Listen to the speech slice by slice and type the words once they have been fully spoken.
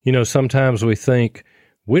You know, sometimes we think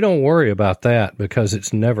we don't worry about that because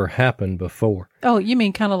it's never happened before. Oh, you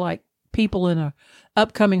mean kind of like people in a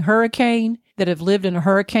upcoming hurricane that have lived in a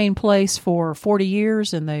hurricane place for 40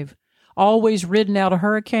 years and they've always ridden out a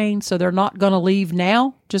hurricane, so they're not going to leave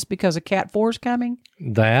now just because a Cat 4 is coming?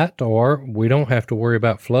 That, or we don't have to worry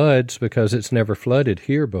about floods because it's never flooded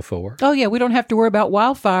here before. Oh, yeah, we don't have to worry about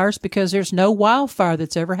wildfires because there's no wildfire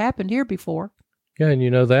that's ever happened here before. Yeah, and you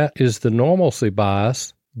know, that is the normalcy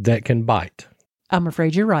bias that can bite. I'm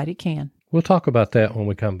afraid you're right, it can. We'll talk about that when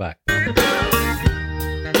we come back.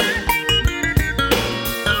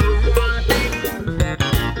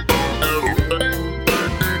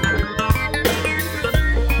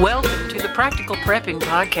 Welcome to the Practical Prepping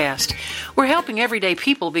Podcast. We're helping everyday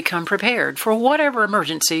people become prepared for whatever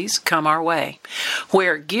emergencies come our way.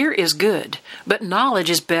 Where gear is good, but knowledge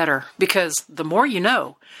is better, because the more you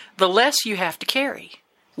know, the less you have to carry.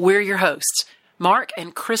 We're your hosts, Mark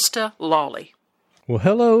and Krista Lawley. Well,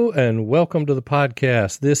 hello and welcome to the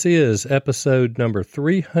podcast. This is episode number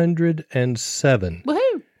 307.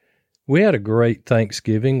 Woohoo! We had a great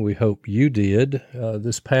Thanksgiving. We hope you did.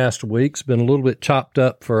 This past week's been a little bit chopped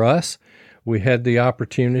up for us. We had the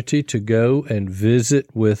opportunity to go and visit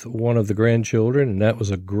with one of the grandchildren, and that was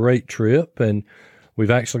a great trip. And we've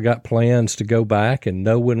actually got plans to go back and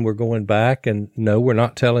know when we're going back. And no, we're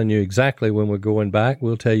not telling you exactly when we're going back.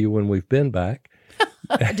 We'll tell you when we've been back.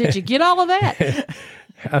 Did you get all of that?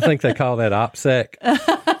 I think they call that OPSEC.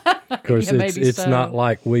 Of course, Yeah, it's so. not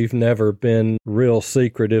like we've never been real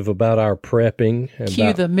secretive about our prepping.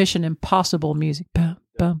 Cue the Mission Impossible music. Bum,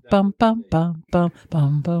 bum, bum, bum, bum, bum,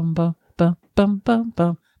 bum, bum, bum, bum, bum, bum,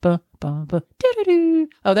 bum, bum, bum, bum, doo-doo-doo.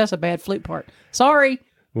 Oh, that's a bad flute part. Sorry.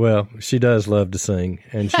 Well, she does love to sing,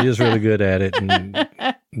 and she is really good at it, and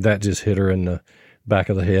that just hit her in the back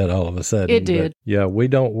of the head all of a sudden. It did. But yeah, we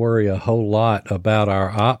don't worry a whole lot about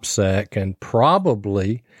our OPSEC, and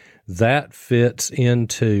probably that fits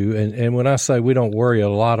into, and when I say we don't worry a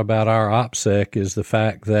lot about our OPSEC, is the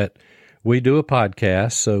fact that we do a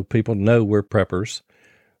podcast, so people know we're preppers.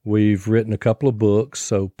 We've written a couple of books,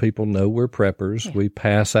 so people know we're preppers. Yeah. We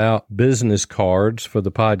pass out business cards for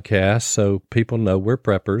the podcast, so people know we're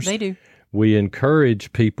preppers. They do. We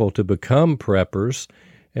encourage people to become preppers,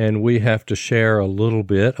 and we have to share a little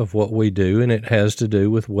bit of what we do, and it has to do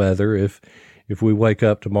with weather. If we wake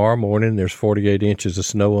up tomorrow morning, there's 48 inches of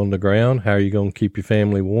snow on the ground, how are you going to keep your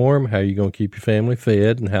family warm? How are you going to keep your family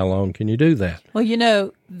fed? And how long can you do that? Well, you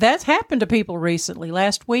know, that's happened to people recently.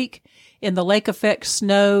 Last week, in the lake effect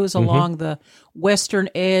snows along the western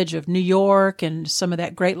edge of New York and some of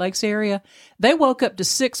that Great Lakes area, they woke up to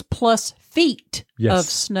 6+ feet of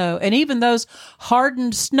snow. And even those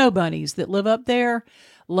hardened snow bunnies that live up there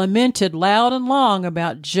lamented loud and long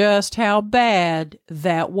about just how bad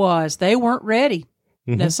that was. They weren't ready.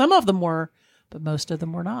 Now, some of them were, but most of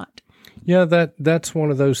them were not. Yeah, that's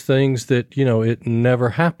one of those things that, you know, it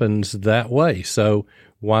never happens that way. So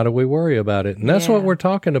why do we worry about it? And that's what we're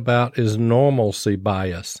talking about is normalcy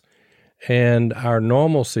bias. And our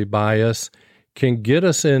normalcy bias can get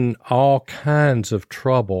us in all kinds of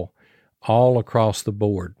trouble all across the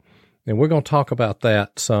board. And we're going to talk about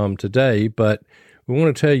that some today, but we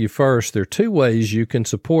want to tell you first, there are two ways you can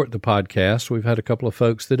support the podcast. We've had a couple of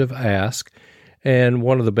folks that have asked, and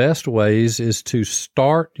one of the best ways is to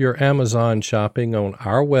start your Amazon shopping on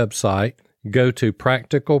our website. Go to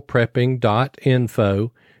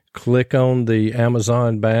practicalprepping.info, click on the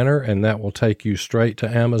Amazon banner, and that will take you straight to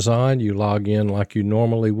Amazon. You log in like you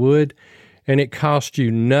normally would, and it costs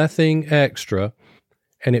you nothing extra,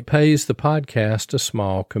 and it pays the podcast a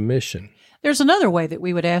small commission. There's another way that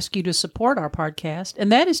we would ask you to support our podcast,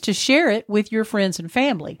 and that is to share it with your friends and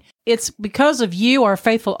family. It's because of you, our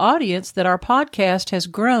faithful audience, that our podcast has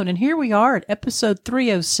grown. And here we are at episode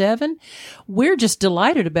 307. We're just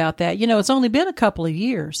delighted about that. You know, it's only been a couple of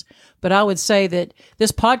years, but I would say that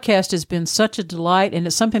this podcast has been such a delight, and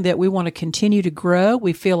it's something that we want to continue to grow.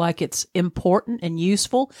 We feel like it's important and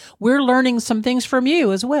useful. We're learning some things from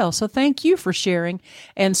you as well. So thank you for sharing,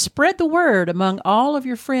 and spread the word among all of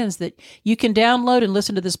your friends that you can download and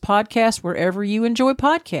listen to this podcast wherever you enjoy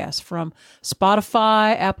podcasts, from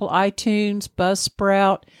Spotify, Apple iTunes,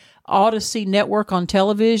 Buzzsprout, Odyssey Network on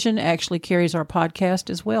television actually carries our podcast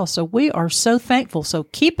as well. So we are so thankful. So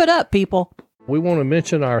keep it up, people. We want to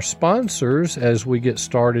mention our sponsors as we get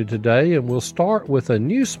started today, and we'll start with a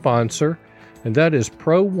new sponsor, and that is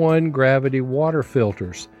Pro One Gravity Water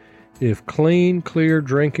Filters. If clean, clear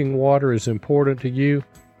drinking water is important to you,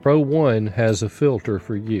 Pro One has a filter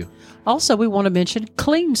for you. Also, we want to mention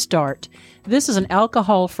Clean Start. This is an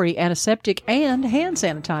alcohol-free antiseptic and hand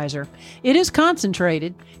sanitizer. It is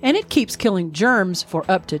concentrated, and it keeps killing germs for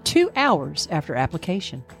up to 2 hours after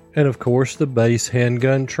application. And of course, the Base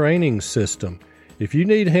Handgun Training System. If you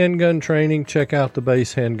need handgun training, check out the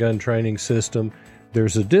Base Handgun Training System.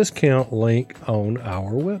 There's a discount link on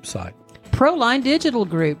our website. Proline Digital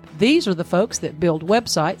Group. These are the folks that build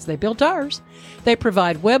websites. They built ours. They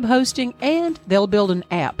provide web hosting, and they'll build an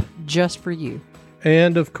app just for you.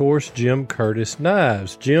 And, of course, Jim Curtis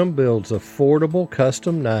Knives. Jim builds affordable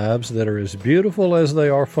custom knives that are as beautiful as they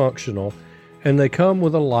are functional, and they come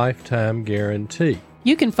with a lifetime guarantee.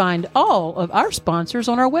 You can find all of our sponsors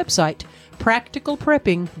on our website,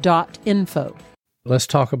 practicalprepping.info. Let's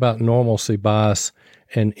talk about normalcy bias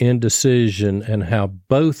and indecision and how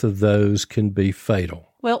both of those can be fatal.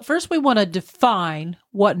 Well, first we want to define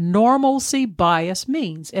what normalcy bias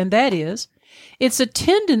means, and that is, it's a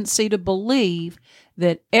tendency to believe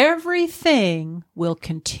that everything will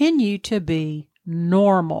continue to be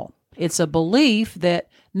normal. It's a belief that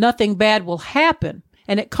nothing bad will happen,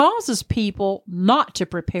 and it causes people not to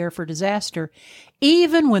prepare for disaster,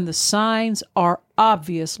 even when the signs are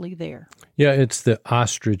obviously there. Yeah, it's the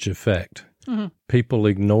ostrich effect. Mm-hmm. People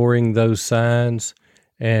ignoring those signs,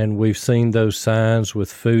 and we've seen those signs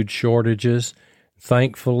with food shortages.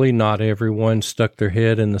 Thankfully, not everyone stuck their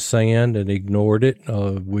head in the sand and ignored it.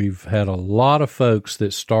 We've had a lot of folks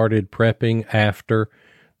that started prepping after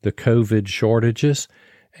the COVID shortages,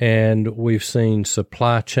 and we've seen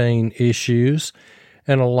supply chain issues,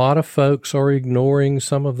 and a lot of folks are ignoring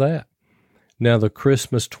some of that. Now, the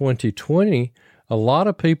Christmas 2020, a lot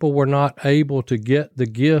of people were not able to get the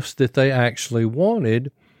gifts that they actually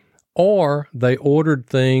wanted, or they ordered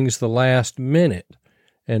things the last minute.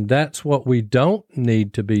 And that's what we don't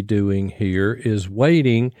need to be doing here, is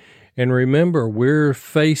waiting. And remember, we're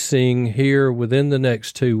facing here within the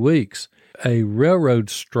next 2 weeks a railroad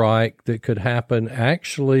strike that could happen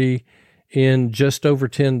actually in just over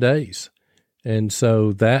 10 days. And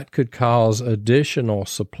so that could cause additional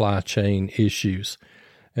supply chain issues.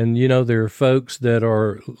 And, you know, there are folks that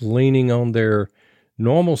are leaning on their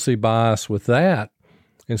normalcy bias with that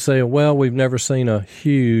and saying, well, we've never seen a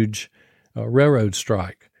huge railroad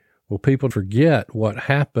strike. Well, people forget what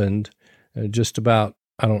happened just about,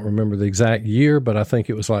 I don't remember the exact year, but I think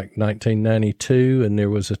it was like 1992, and there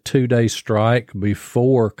was a 2-day strike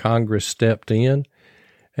before Congress stepped in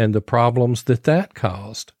and the problems that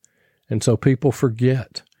caused. And so people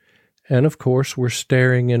forget. And, of course, we're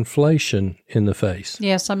staring inflation in the face.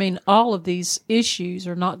 Yes, I mean, all of these issues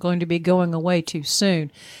are not going to be going away too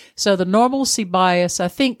soon. So the normalcy bias, I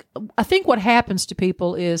think what happens to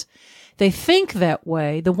people is they think that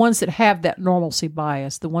way. The ones that have that normalcy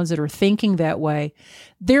bias, the ones that are thinking that way,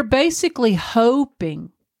 they're basically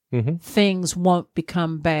hoping things won't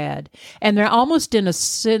become bad. And they're almost in a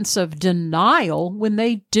sense of denial when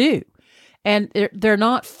they do. And they're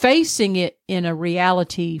not facing it in a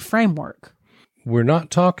reality framework. We're not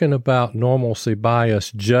talking about normalcy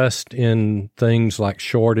bias just in things like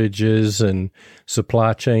shortages and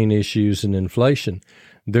supply chain issues and inflation.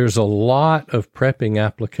 There's a lot of prepping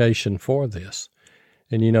application for this.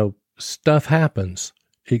 And, you know, stuff happens.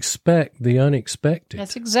 Expect the unexpected.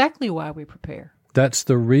 That's exactly why we prepare. That's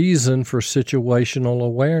the reason for situational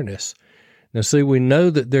awareness. Now, see, we know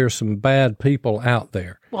that there's some bad people out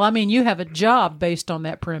there. Well, I mean, you have a job based on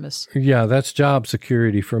that premise. Yeah, that's job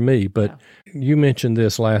security for me. But you mentioned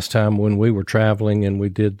this last time when we were traveling and we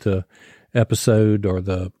did the episode or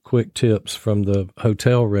the quick tips from the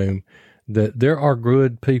hotel room, that there are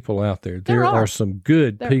good people out there. There are some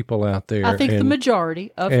good people out there. I think the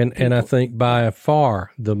majority of people. And I think by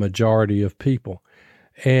far the majority of people.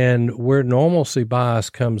 And where normalcy bias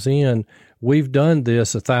comes in, we've done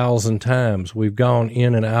this 1,000 times. We've gone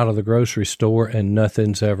in and out of the grocery store and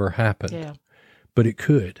nothing's ever happened. Yeah. But it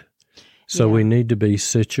could. So we need to be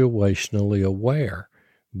situationally aware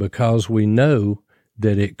because we know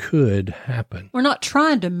that it could happen. We're not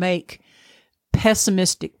trying to make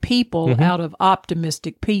pessimistic people out of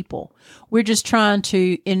optimistic people. We're just trying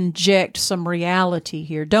to inject some reality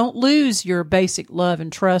here. Don't lose your basic love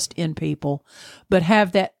and trust in people, but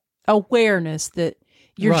have that awareness that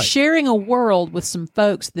you're sharing a world with some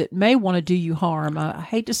folks that may want to do you harm. I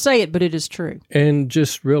hate to say it, but it is true. And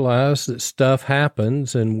just realize that stuff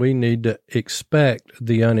happens and we need to expect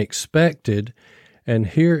the unexpected. And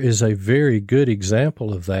here is a very good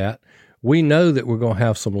example of that. We know that we're going to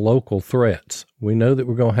have some local threats. We know that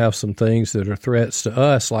we're going to have some things that are threats to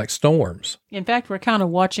us, like storms. In fact, we're kind of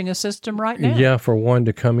watching a system right now. Yeah, for one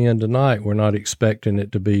to come in tonight, we're not expecting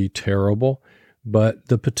it to be terrible. but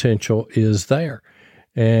the potential is there.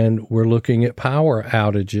 And we're looking at power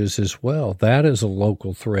outages as well. That is a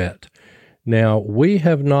local threat. Now, we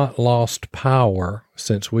have not lost power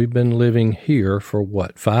since we've been living here for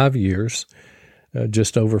 5 years,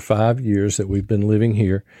 just over 5 years that we've been living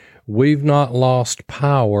here. We've not lost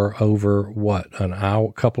power over an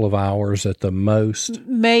hour, couple of hours at the most.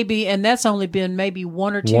 Maybe, and that's only been maybe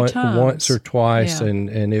one or two times. Once or twice, Yeah.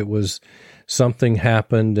 and it was something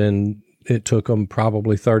happened, and it took them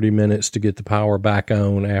probably 30 minutes to get the power back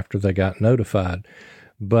on after they got notified.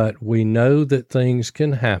 But we know that things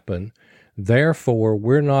can happen. Therefore,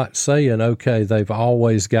 we're not saying, okay, they've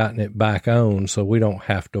always gotten it back on, so we don't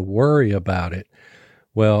have to worry about it.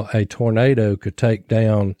 Well, a tornado could take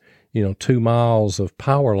down 2 miles of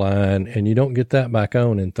power line, and you don't get that back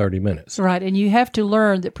on in 30 minutes. Right. And you have to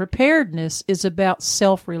learn that preparedness is about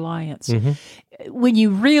self-reliance. When you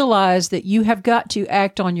realize that you have got to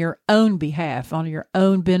act on your own behalf, on your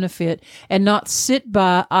own benefit, and not sit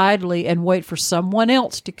by idly and wait for someone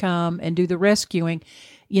else to come and do the rescuing,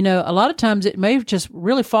 a lot of times it may just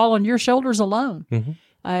really fall on your shoulders alone.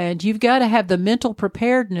 And you've got to have the mental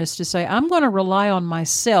preparedness to say, I'm going to rely on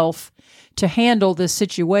myself to handle this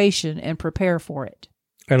situation and prepare for it.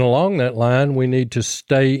 And along that line, we need to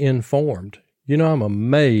stay informed. I'm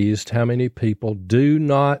amazed how many people do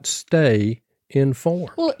not stay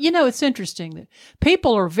informed. Well, it's interesting that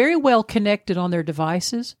people are very well connected on their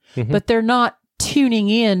devices, but they're not tuning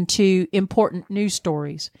in to important news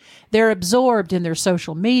stories. They're absorbed in their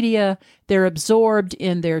social media. They're absorbed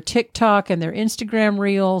in their TikTok and their Instagram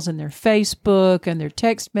reels and their Facebook and their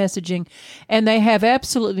text messaging, and they have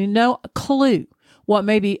absolutely no clue what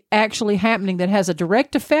may be actually happening that has a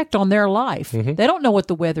direct effect on their life. They don't know what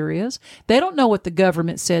the weather is. They don't know what the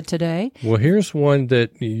government said today. Well, here's one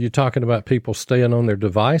that you're talking about people staying on their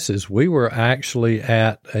devices. We were actually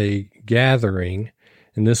at a gathering,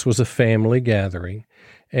 and this was a family gathering.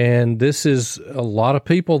 And this is a lot of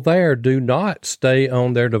people there do not stay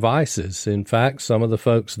on their devices. In fact, some of the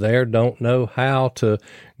folks there don't know how to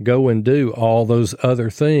go and do all those other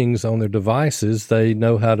things on their devices. They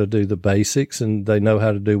know how to do the basics, and they know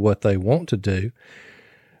how to do what they want to do.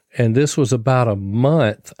 And this was about a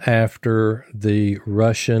month after the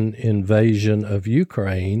Russian invasion of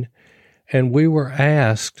Ukraine. And we were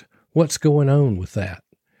asked, what's going on with that?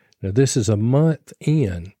 Now, this is a month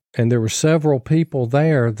in, and there were several people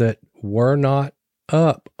there that were not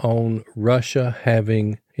up on Russia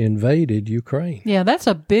having invaded Ukraine. Yeah, that's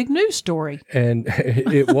a big news story. And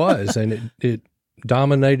it was, and it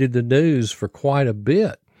dominated the news for quite a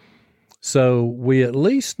bit. So we at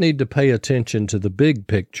least need to pay attention to the big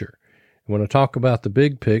picture. When I talk about the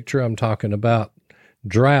big picture, I'm talking about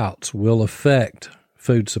droughts will affect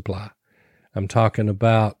food supply. I'm talking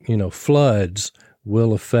about, floods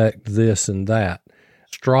will affect this and that.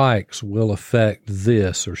 Strikes will affect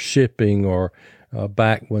this, or shipping, or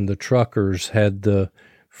back when the truckers had the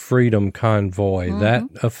Freedom Convoy, that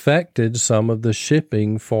affected some of the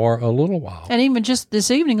shipping for a little while. And even just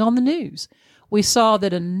this evening on the news, we saw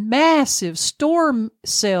that a massive storm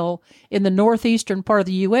cell in the northeastern part of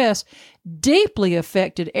the U.S. deeply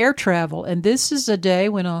affected air travel. And this is a day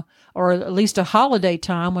when or at least a holiday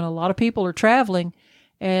time when a lot of people are traveling,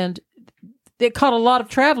 and it caught a lot of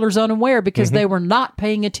travelers unaware because they were not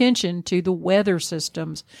paying attention to the weather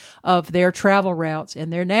systems of their travel routes.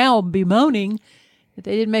 And they're now bemoaning that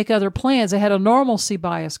they didn't make other plans. They had a normalcy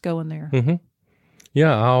bias going there.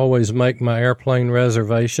 Yeah, I always make my airplane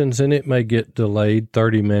reservations, and it may get delayed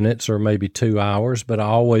 30 minutes or maybe 2 hours, but I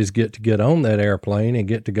always get to get on that airplane and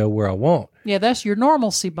get to go where I want. Yeah, that's your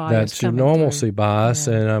normalcy bias. That's your normalcy bias,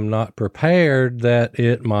 and I'm not prepared that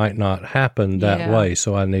it might not happen that way,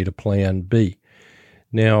 so I need a plan B.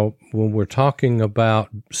 Now, when we're talking about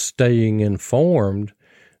staying informed,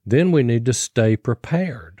 then we need to stay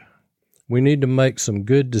prepared. We need to make some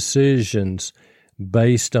good decisions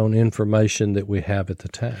based on information that we have at the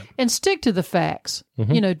time. And stick to the facts.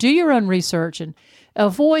 Do your own research and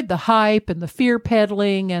avoid the hype and the fear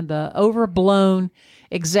peddling and the overblown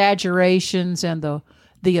exaggerations and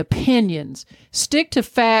the opinions. Stick to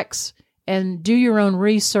facts and do your own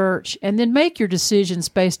research, and then make your decisions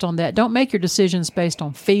based on that. Don't make your decisions based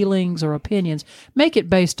on feelings or opinions. Make it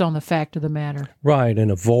based on the fact of the matter. Right,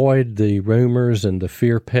 and avoid the rumors and the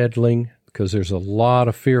fear peddling, because there's a lot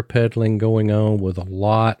of fear peddling going on with a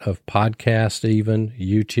lot of podcasts, even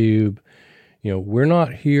YouTube. We're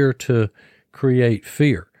not here to create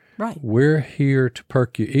fear. Right. We're here to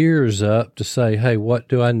perk your ears up to say, hey, what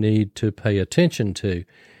do I need to pay attention to?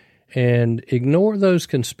 And ignore those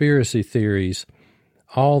conspiracy theories,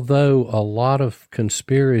 although a lot of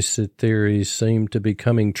conspiracy theories seem to be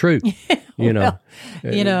coming true.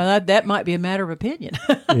 That might be a matter of opinion.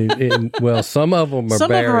 Well, some of them are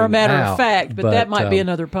some of them are a matter out, of fact, but that might be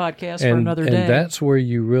another podcast for another day. And that's where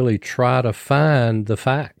you really try to find the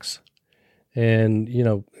facts. And,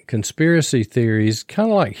 conspiracy theories, kind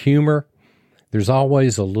of like humor, there's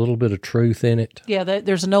always a little bit of truth in it. Yeah,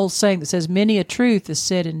 there's an old saying that says, many a truth is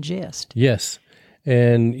said in jest. Yes.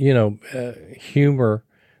 And, humor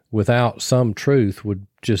without some truth would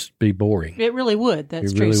just be boring. It really would.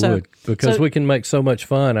 That's true. It really would. Because we can make so much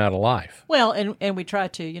fun out of life. Well, and we try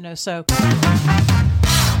to, so.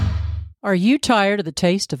 Are you tired of the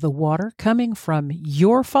taste of the water coming from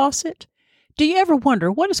your faucet? Do you ever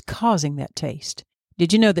wonder what is causing that taste?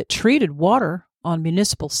 Did you know that treated water on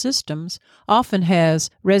municipal systems often has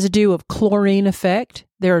residue of chlorine effect?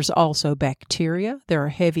 There's also bacteria. There are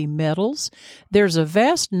heavy metals. There's a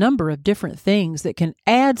vast number of different things that can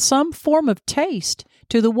add some form of taste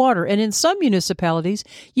to the water. And in some municipalities,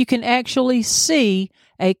 you can actually see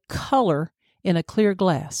a color in a clear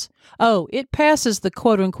glass. Oh, it passes the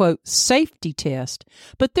quote-unquote safety test,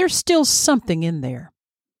 but there's still something in there.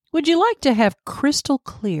 Would you like to have crystal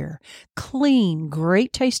clear, clean,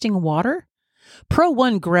 great-tasting water? Pro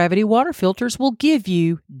One Gravity Water Filters will give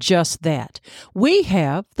you just that. We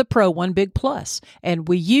have the Pro One Big Plus, and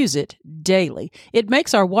we use it daily. It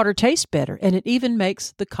makes our water taste better, and it even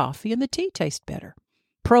makes the coffee and the tea taste better.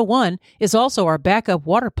 Pro One is also our backup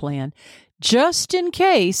water plan, just in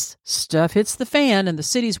case stuff hits the fan and the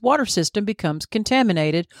city's water system becomes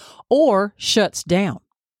contaminated or shuts down.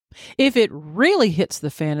 If it really hits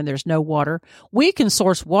the fan and there's no water, we can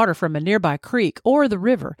source water from a nearby creek or the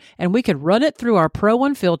river, and we can run it through our Pro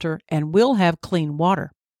One filter, and we'll have clean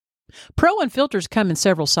water. Pro One filters come in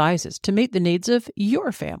several sizes to meet the needs of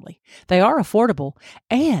your family. They are affordable,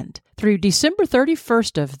 and through December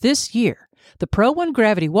 31st of this year, the Pro One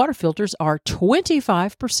Gravity Water Filters are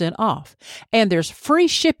 25% off, and there's free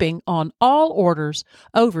shipping on all orders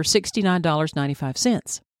over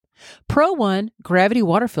 $69.95. Pro One Gravity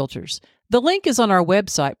Water Filters. The link is on our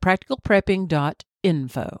website,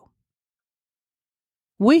 practicalprepping.info.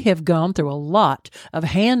 We have gone through a lot of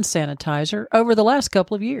hand sanitizer over the last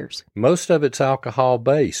couple of years. Most of it's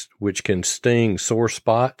alcohol-based, which can sting sore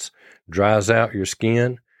spots, dries out your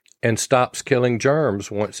skin, and stops killing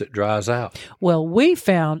germs once it dries out. Well, we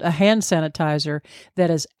found a hand sanitizer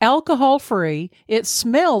that is alcohol-free, it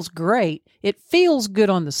smells great, it feels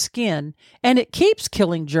good on the skin, and it keeps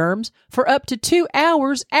killing germs for up to 2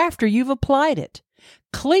 hours after you've applied it.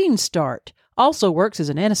 Clean Start also works as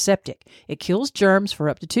an antiseptic. It kills germs for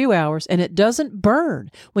up to 2 hours, and it doesn't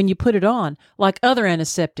burn when you put it on like other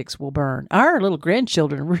antiseptics will burn. Our little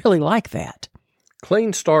grandchildren really like that.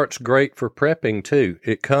 Clean Start's great for prepping, too.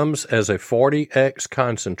 It comes as a 40X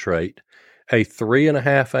concentrate. A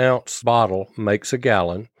 3.5 ounce bottle makes a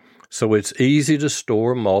gallon, so it's easy to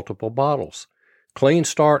store multiple bottles. Clean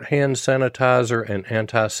Start hand sanitizer and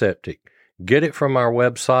antiseptic. Get it from our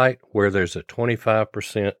website where there's a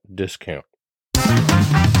 25% discount.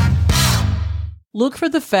 Look for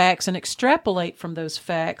the facts and extrapolate from those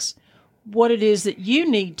facts what it is that you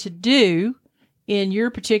need to do in your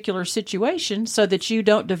particular situation so that you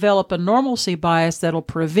don't develop a normalcy bias that'll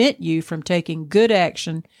prevent you from taking good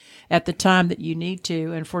action at the time that you need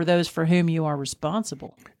to and for those for whom you are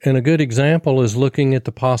responsible. And a good example is looking at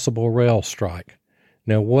the possible rail strike.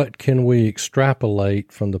 Now, what can we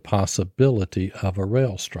extrapolate from the possibility of a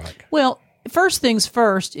rail strike? Well, first things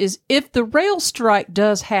first is if the rail strike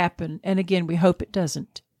does happen, and again, we hope it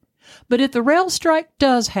doesn't, but if the rail strike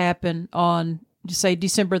does happen on, say,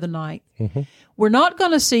 December the 9th, we're not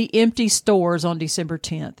going to see empty stores on December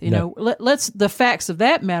 10th. The facts of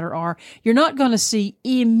that matter are you're not going to see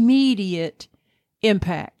immediate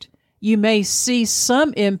impact. You may see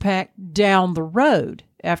some impact down the road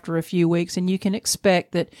after a few weeks, and you can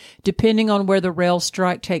expect that depending on where the rail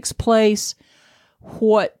strike takes place,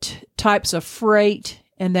 what types of freight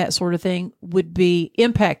and that sort of thing would be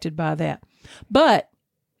impacted by that. But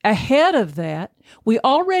ahead of that, we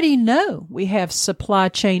already know we have supply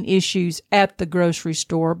chain issues at the grocery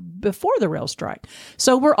store before the rail strike.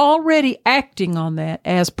 So we're already acting on that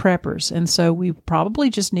as preppers. And so we probably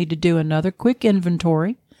just need to do another quick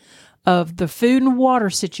inventory of the food and water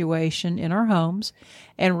situation in our homes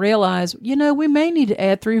and realize, we may need to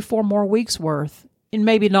add 3 or 4 more weeks worth, and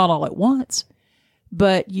maybe not all at once,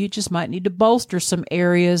 but you just might need to bolster some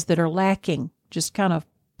areas that are lacking. Just kind of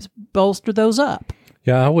bolster those up.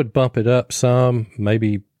 Yeah, I would bump it up some,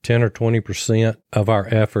 maybe 10 or 20% of our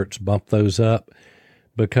efforts, bump those up,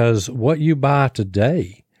 because what you buy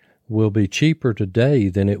today will be cheaper today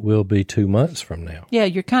than it will be 2 months from now. Yeah,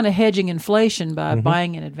 you're kind of hedging inflation by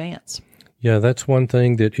buying in advance. Yeah, that's one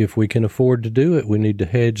thing that if we can afford to do it, we need to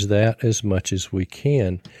hedge that as much as we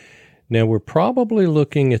can. Now, we're probably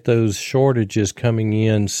looking at those shortages coming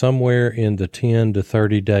in somewhere in the 10 to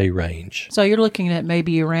 30-day range. So you're looking at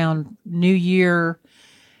maybe around New Year,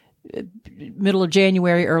 middle of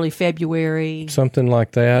January, early February. Something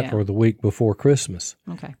like that, or the week before Christmas.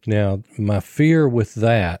 Okay. Now, my fear with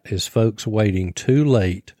that is folks waiting too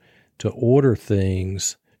late to order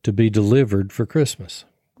things to be delivered for Christmas.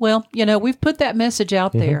 Well, we've put that message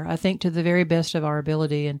out there, I think, to the very best of our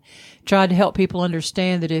ability, and tried to help people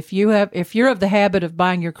understand that if you're of the habit of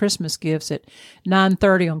buying your Christmas gifts at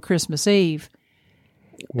 9:30 on Christmas Eve.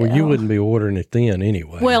 Well, you wouldn't be ordering it then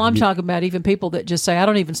anyway. Well, I'm talking about even people that just say, I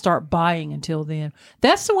don't even start buying until then.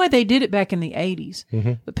 That's the way they did it back in the 80s.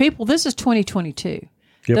 But people, this is 2022.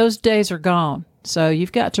 Yep. Those days are gone. So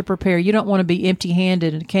you've got to prepare. You don't want to be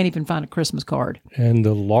empty-handed and can't even find a Christmas card. And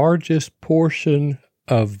the largest portion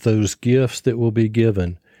of those gifts that will be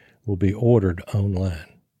given will be ordered online.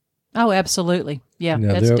 Oh, absolutely. Yeah,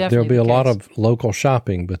 now, that's definitely there'll be the a case. lot of local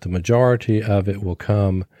shopping, but the majority of it will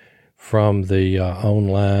come from the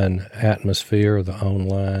online atmosphere, the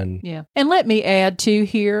online. Yeah. And let me add, too,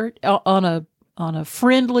 here on a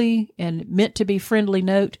friendly and meant to be friendly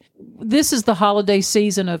note, this is the holiday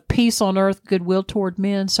season of peace on earth, goodwill toward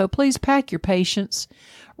men. So please pack your patience.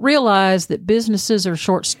 Realize that businesses are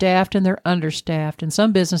short-staffed and they're understaffed, and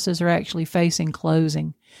some businesses are actually facing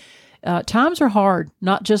closing. Times are hard,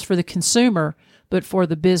 not just for the consumer, but for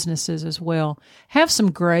the businesses as well. Have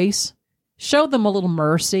some grace. Show them a little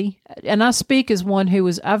mercy. And I speak as one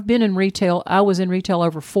I've been in retail. I was in retail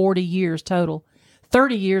over 40 years total,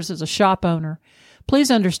 30 years as a shop owner. Please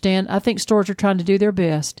understand, I think stores are trying to do their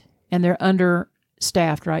best, and they're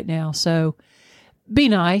understaffed right now. So be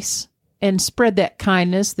nice. And spread that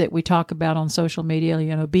kindness that we talk about on social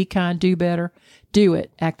media. Be kind, do better, do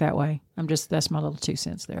it, act that way. That's my little 2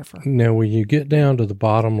 cents there. Now, when you get down to the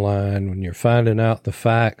bottom line, when you're finding out the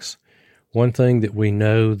facts, one thing that we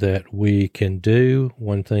know that we can do,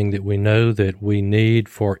 one thing that we know that we need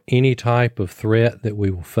for any type of threat that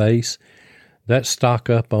we will face, that's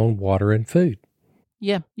stock up on water and food.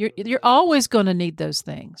 Yeah, you're always going to need those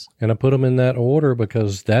things. And I put them in that order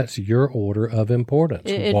because that's your order of importance.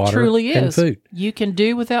 It water truly is. And food. You can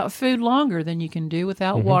do without food longer than you can do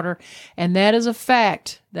without water. And that is a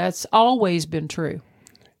fact. That's always been true.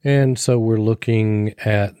 And so we're looking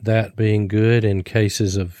at that being good in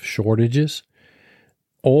cases of shortages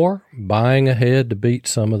or buying ahead to beat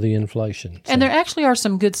some of the inflation. And there actually are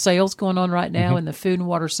some good sales going on right now in the food and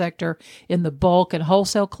water sector, in the bulk and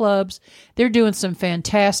wholesale clubs. They're doing some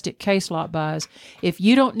fantastic case lot buys. If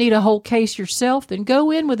you don't need a whole case yourself, then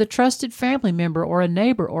go in with a trusted family member or a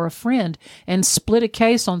neighbor or a friend and split a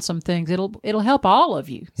case on some things. It'll help all of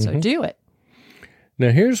you. So do it.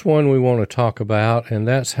 Now, here's one we want to talk about, and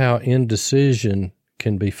that's how indecision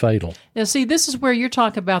can be fatal. Now, see, this is where you're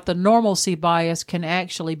talking about the normalcy bias can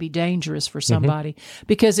actually be dangerous for somebody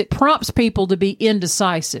because it prompts people to be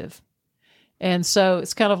indecisive. And so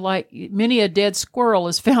it's kind of like many a dead squirrel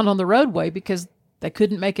is found on the roadway because they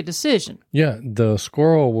couldn't make a decision. Yeah, the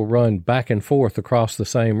squirrel will run back and forth across the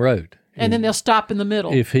same road. And then they'll stop in the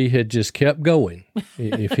middle. If he had just kept going,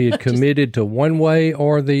 if he had committed to one way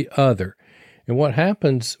or the other. And what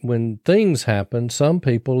happens when things happen, some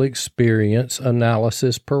people experience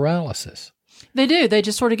analysis paralysis. They do. They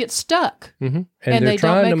just sort of get stuck. And they're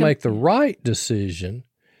trying to make the right decision.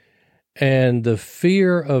 And the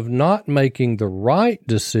fear of not making the right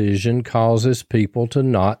decision causes people to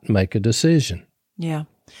not make a decision. Yeah.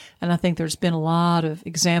 And I think there's been a lot of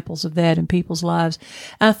examples of that in people's lives.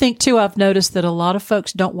 And I think, too, I've noticed that a lot of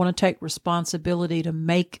folks don't want to take responsibility to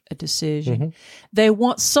make a decision. They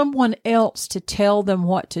want someone else to tell them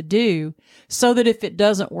what to do so that if it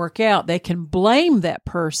doesn't work out, they can blame that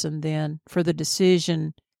person then for the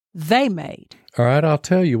decision they made. All right, I'll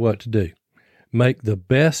tell you what to do. Make the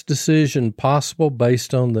best decision possible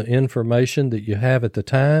based on the information that you have at the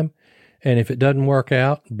time. And if it doesn't work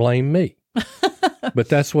out, blame me. But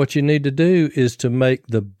that's what you need to do, is to make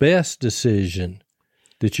the best decision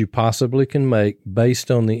that you possibly can make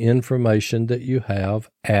based on the information that you have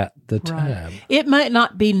at the time. It might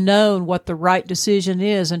not be known what the right decision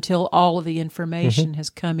is until all of the information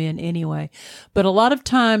has come in anyway. But a lot of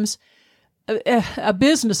times, a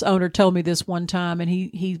business owner told me this one time, and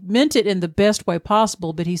he meant it in the best way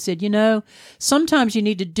possible, but he said, sometimes you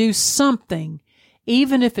need to do something,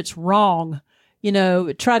 even if it's wrong.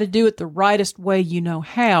 Try to do it the rightest way you know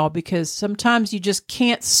how, because sometimes you just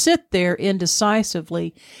can't sit there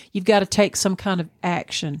indecisively. You've got to take some kind of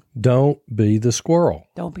action. Don't be the squirrel.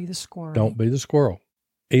 Don't be the squirrel. Don't be the squirrel.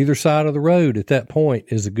 Either side of the road at that point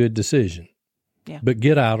is a good decision. Yeah. But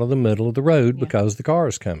get out of the middle of the road because the car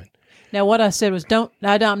is coming. Now, what I said was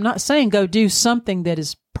I'm not saying go do something that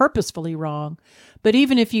is purposefully wrong, but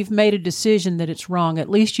even if you've made a decision that it's wrong, at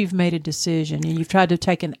least you've made a decision and you've tried to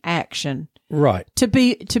take an action. Right. To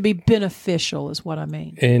be beneficial is what I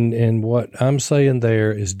mean. And what I'm saying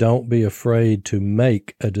there is don't be afraid to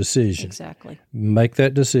make a decision. Exactly. Make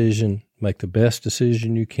that decision, make the best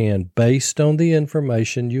decision you can based on the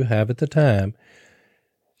information you have at the time.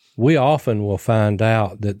 We often will find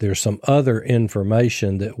out that there's some other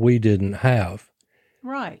information that we didn't have.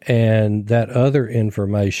 Right. And that other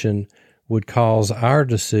information would cause our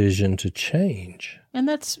decision to change. And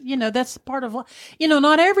that's part of,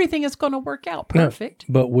 not everything is going to work out perfect.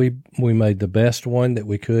 No, but we made the best one that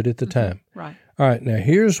we could at the time. Right. All right. Now,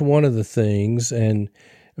 here's one of the things, and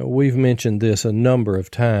we've mentioned this a number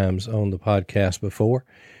of times on the podcast before,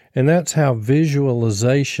 and that's how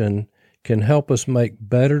visualization can help us make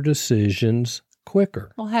better decisions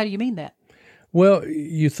quicker. Well, how do you mean that? Well,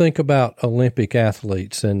 you think about Olympic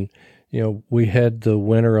athletes, and we had the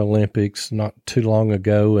Winter Olympics not too long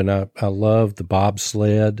ago, and I love the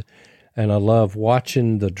bobsled, and I love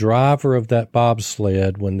watching the driver of that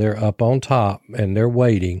bobsled when they're up on top and they're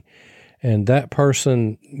waiting, and that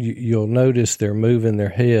person, you'll notice they're moving their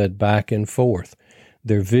head back and forth.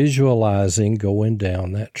 They're visualizing going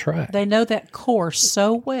down that track. They know that course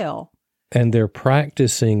so well. And they're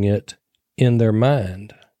practicing it in their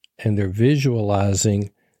mind, and they're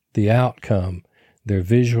visualizing the outcome. They're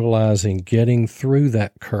visualizing getting through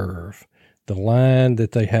that curve, the line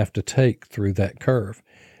that they have to take through that curve.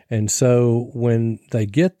 And so when they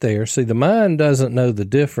get there, see, the mind doesn't know the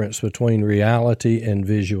difference between reality and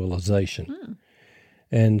visualization.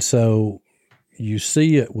 And so you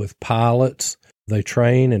see it with pilots. They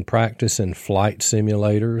train and practice in flight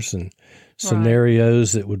simulators and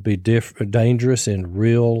scenarios that would be dangerous in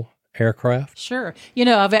real aircraft. Sure.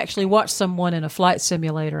 I've actually watched someone in a flight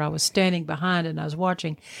simulator. I was standing behind and I was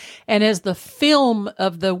watching. And as the film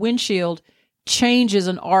of the windshield changes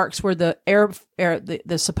and arcs where the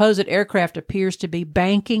the supposed aircraft appears to be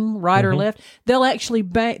banking right or left, they'll actually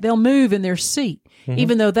they'll move in their seat,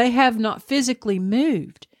 even though they have not physically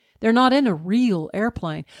moved. They're not in a real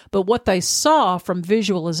airplane. But what they saw from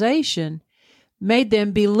visualization made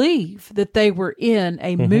them believe that they were in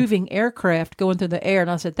a moving aircraft going through the air. And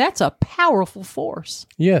I said, that's a powerful force.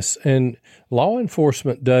 Yes, and law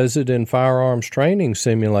enforcement does it in firearms training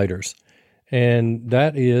simulators. And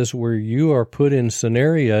that is where you are put in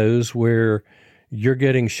scenarios where you're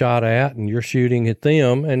getting shot at and you're shooting at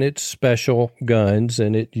them, and it's special guns,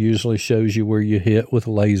 and it usually shows you where you hit with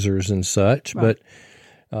lasers and such. Right.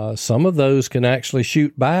 But some of those can actually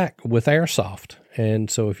shoot back with airsoft.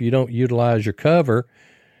 And so if you don't utilize your cover,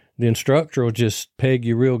 the instructor will just peg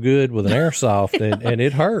you real good with an airsoft, and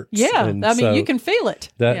it hurts. Yeah, and you can feel it.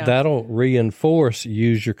 That'll reinforce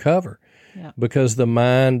use your cover, because the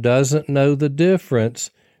mind doesn't know the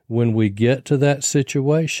difference. When we get to that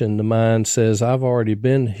situation, the mind says, I've already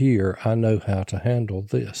been here. I know how to handle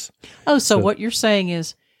this. Oh, so what you're saying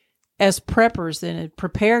is, as preppers and in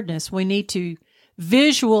preparedness, we need to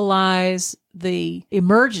visualize the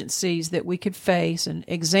emergencies that we could face and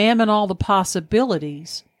examine all the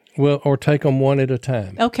possibilities. Well, or take them one at a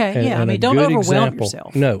time. Okay, don't overwhelm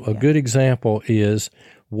yourself. No, a good example is,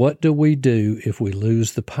 what do we do if we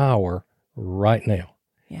lose the power right now?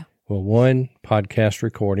 Yeah. Well, one, podcast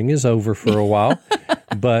recording is over for a while,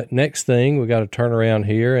 but next thing, we got to turn around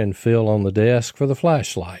here and feel on the desk for the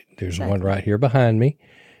flashlight. There's one right here behind me.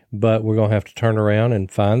 But we're going to have to turn around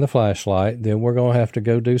and find the flashlight. Then we're going to have to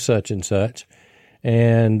go do such and such.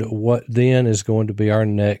 And what then is going to be our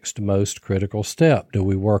next most critical step? Do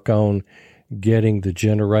we work on getting the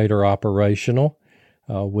generator operational?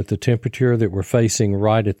 With the temperature that we're facing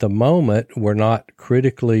right at the moment, we're not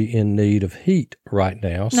critically in need of heat right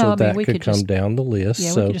now. So that could come down the list.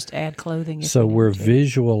 Yeah, we could just add clothing. So we're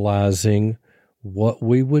visualizing what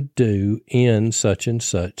we would do in such and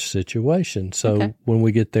such situation. So when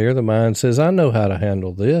we get there, the mind says, I know how to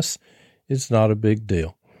handle this. It's not a big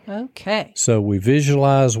deal. Okay. So we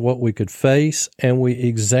visualize what we could face, and we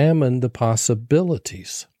examine the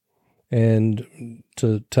possibilities. And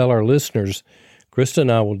to tell our listeners, Krista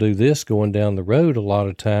and I will do this going down the road. A lot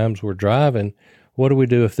of times we're driving. What do we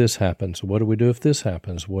do if this happens? What do we do if this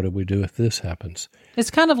happens? What do we do if this happens?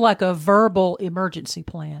 It's kind of like a verbal emergency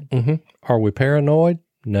plan. Mm-hmm. Are we paranoid?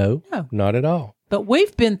 No, not at all. But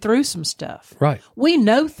we've been through some stuff. Right. We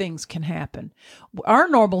know things can happen. Our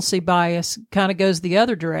normalcy bias kind of goes the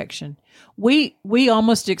other direction. We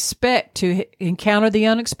almost expect to encounter the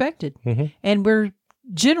unexpected, and we're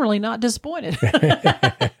generally not disappointed.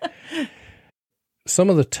 Some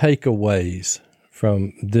of the takeaways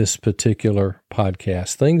from this particular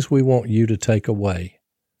podcast? Things we want you to take away.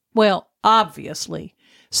 Well, obviously,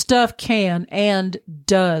 stuff can and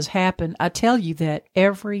does happen. I tell you that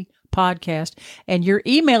every podcast, and you're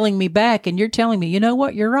emailing me back and you're telling me, you know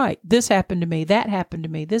what, you're right. This happened to me. That happened to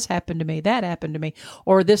me. This happened to me. That happened to me.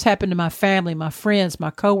 Or this happened to my family, my friends,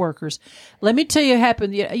 my coworkers. Let me tell you, it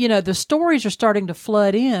happened. You know, the stories are starting to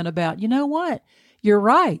flood in about, you know what, you're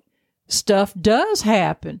right. Stuff does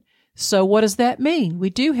happen. So what does that mean? We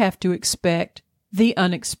do have to expect the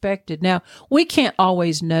unexpected. Now, we can't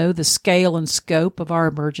always know the scale and scope of our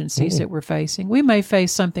emergencies that we're facing. We may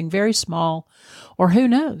face something very small, or who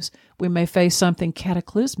knows, we may face something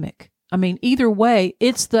cataclysmic. I mean, either way,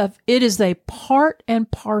 it is a part and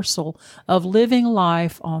parcel of living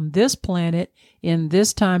life on this planet in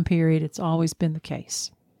this time period. It's always been the case.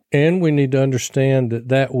 And we need to understand that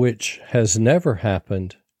that which has never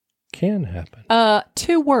happened can happen.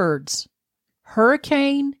 2 words: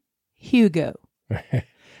 Hurricane Hugo.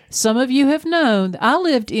 Some of you have known I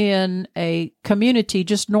lived in a community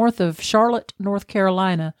just north of Charlotte, North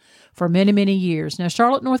Carolina for many, many years. Now,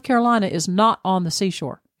 Charlotte, North Carolina is not on the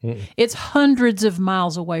seashore. It's hundreds of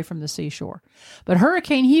miles away from the seashore. But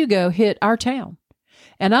Hurricane Hugo hit our town.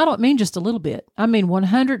 And I don't mean just a little bit. I mean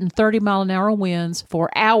 130-mile-an-hour winds for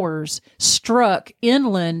hours struck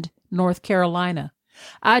inland North Carolina.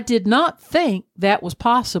 I did not think that was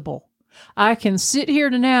possible. I can sit here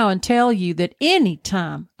now and tell you that any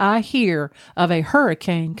time I hear of a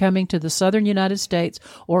hurricane coming to the southern United States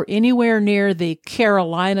or anywhere near the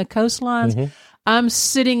Carolina coastlines, I'm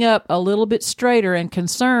sitting up a little bit straighter and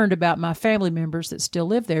concerned about my family members that still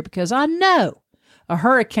live there, because I know a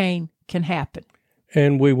hurricane can happen.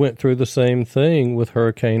 And we went through the same thing with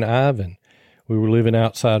Hurricane Ivan. We were living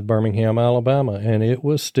outside Birmingham, Alabama, and it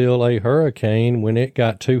was still a hurricane when it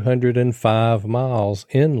got 205 miles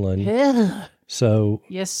inland. So,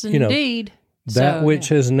 yes, indeed. That which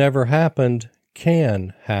has never happened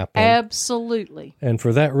can happen. Absolutely. And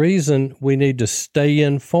for that reason, we need to stay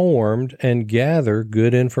informed and gather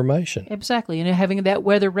good information. Exactly. And having that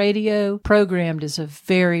weather radio programmed is a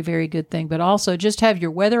very, very good thing. But also just have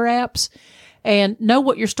your weather apps and know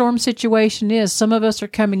what your storm situation is. Some of us are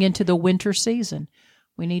coming into the winter season.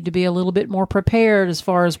 We need to be a little bit more prepared as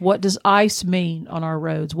far as what does ice mean on our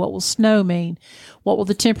roads? What will snow mean? What will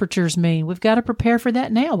the temperatures mean? We've got to prepare for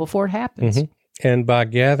that now before it happens. And by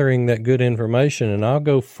gathering that good information, and I'll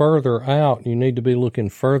go further out, you need to be looking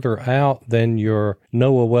further out than your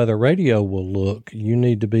NOAA weather radio will look. You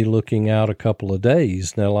need to be looking out a couple of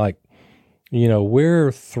days. Now, like,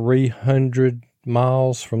 we're 300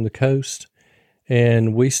 miles from the coast.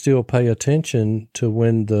 And we still pay attention to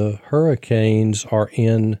when the hurricanes are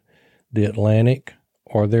in the Atlantic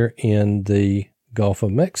or they're in the Gulf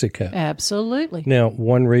of Mexico. Absolutely. Now,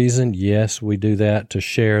 one reason, yes, we do that to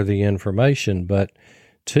share the information. But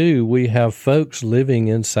 2, we have folks living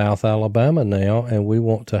in South Alabama now, and we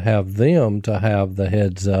want to have them to have the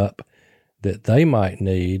heads up that they might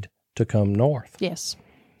need to come north. Yes.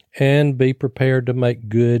 And be prepared to make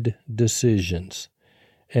good decisions.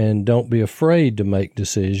 And don't be afraid to make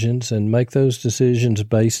decisions, and make those decisions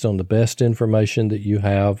based on the best information that you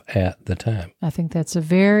have at the time. I think that's a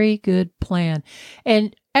very good plan.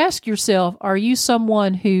 And ask yourself, are you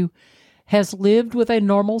someone who has lived with a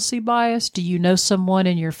normalcy bias? Do you know someone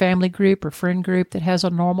in your family group or friend group that has a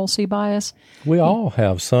normalcy bias? We all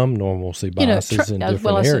have some normalcy biases in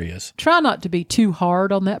different areas. Try not to be too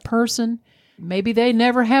hard on that person. Maybe they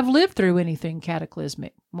never have lived through anything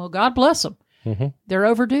cataclysmic. Well, God bless them. They're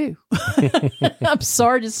overdue. I'm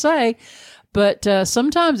sorry to say, but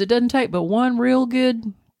sometimes it doesn't take but one real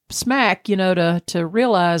good smack, to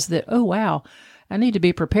realize that, oh, wow, I need to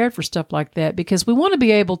be prepared for stuff like that, because we want to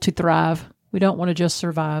be able to thrive. We don't want to just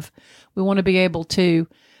survive. We want to be able to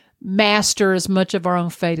master as much of our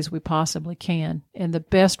own fate as we possibly can. And the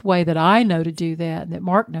best way that I know to do that, and that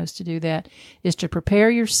Mark knows to do that, is to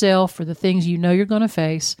prepare yourself for the things you know you're going to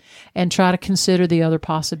face and try to consider the other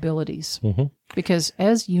possibilities. Because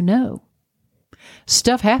as you know,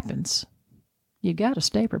 stuff happens. You got to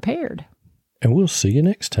stay prepared. And we'll see you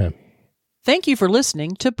next time. Thank you for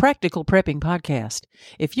listening to Practical Prepping Podcast.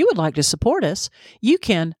 If you would like to support us, you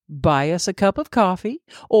can buy us a cup of coffee,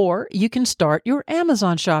 or you can start your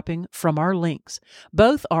Amazon shopping from our links.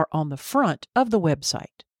 Both are on the front of the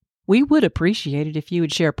website. We would appreciate it if you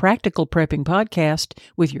would share Practical Prepping Podcast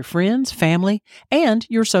with your friends, family, and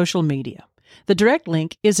your social media. The direct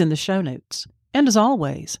link is in the show notes. And as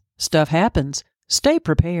always, stuff happens. Stay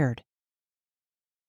prepared.